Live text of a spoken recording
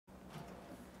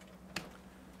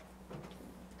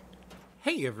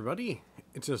Hey everybody,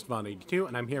 it's just Spawn82,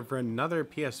 and I'm here for another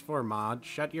PS4 mod,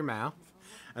 Shut Your Mouth.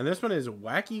 And this one is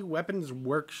Wacky Weapons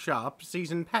Workshop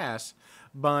Season Pass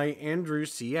by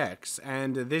ANDREWCX.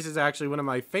 And this is actually one of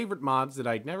my favorite mods that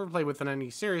I'd never play with in any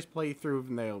serious playthrough,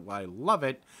 even though I love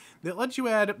it, that lets you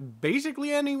add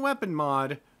basically any weapon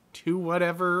mod to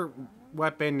whatever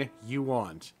weapon you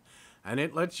want. And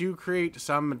it lets you create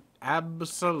some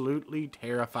absolutely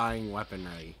terrifying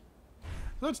weaponry.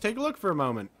 Let's take a look for a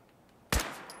moment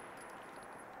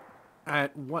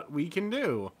at what we can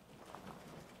do.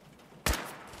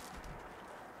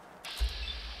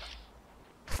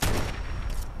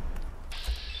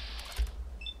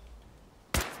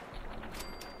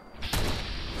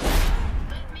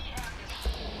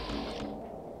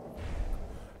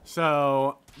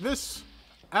 So, this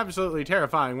absolutely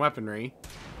terrifying weaponry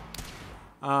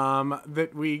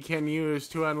that we can use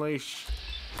to unleash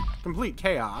complete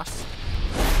chaos.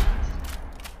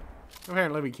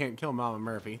 Apparently we can't kill Mama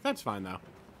Murphy. That's fine, though.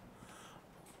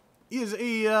 Is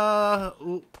a,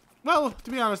 well,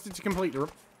 to be honest, it's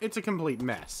a complete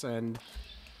mess, and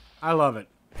I love it.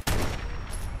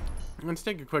 Let's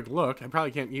take a quick look. I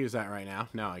probably can't use that right now.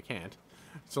 No, I can't.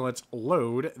 So let's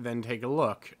load, then take a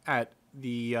look at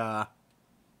the,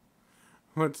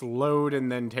 let's load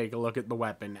and then take a look at the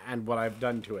weapon and what I've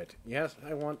done to it. Yes,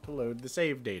 I want to load the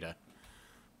save data.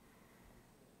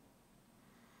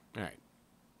 Alright.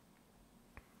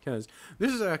 Because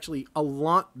this is actually a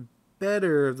lot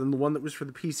better than the one that was for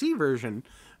the PC version.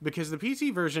 Because the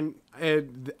PC version,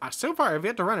 so far I've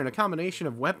yet to run in a combination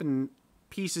of weapon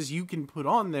pieces you can put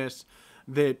on this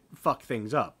that fuck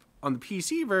things up. On the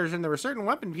PC version, there were certain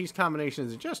weapon piece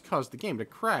combinations that just caused the game to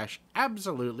crash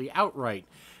absolutely outright.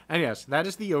 And yes, that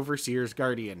is the Overseer's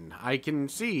Guardian. I can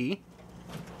see,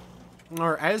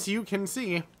 or as you can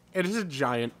see, it is a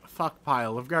giant fuck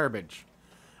pile of garbage.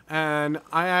 And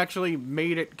I actually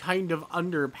made it kind of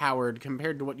underpowered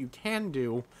compared to what you can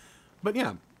do. But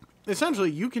yeah, essentially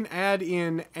you can add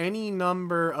in any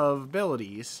number of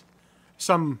abilities.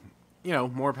 Some, you know,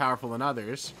 more powerful than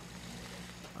others.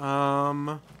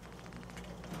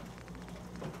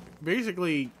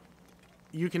 Basically,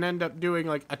 you can end up doing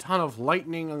like a ton of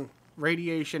lightning,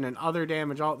 radiation, and other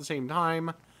damage all at the same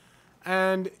time.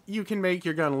 And you can make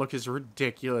your gun look as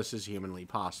ridiculous as humanly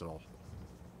possible.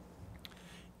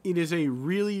 It is a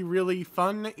really, really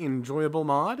fun, enjoyable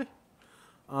mod.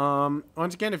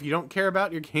 Once again, if you don't care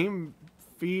about your game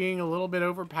being a little bit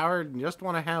overpowered and just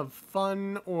want to have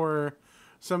fun or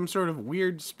some sort of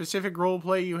weird specific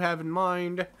roleplay you have in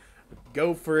mind,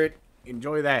 go for it.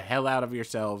 Enjoy the hell out of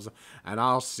yourselves, and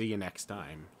I'll see you next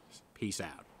time. Peace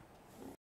out.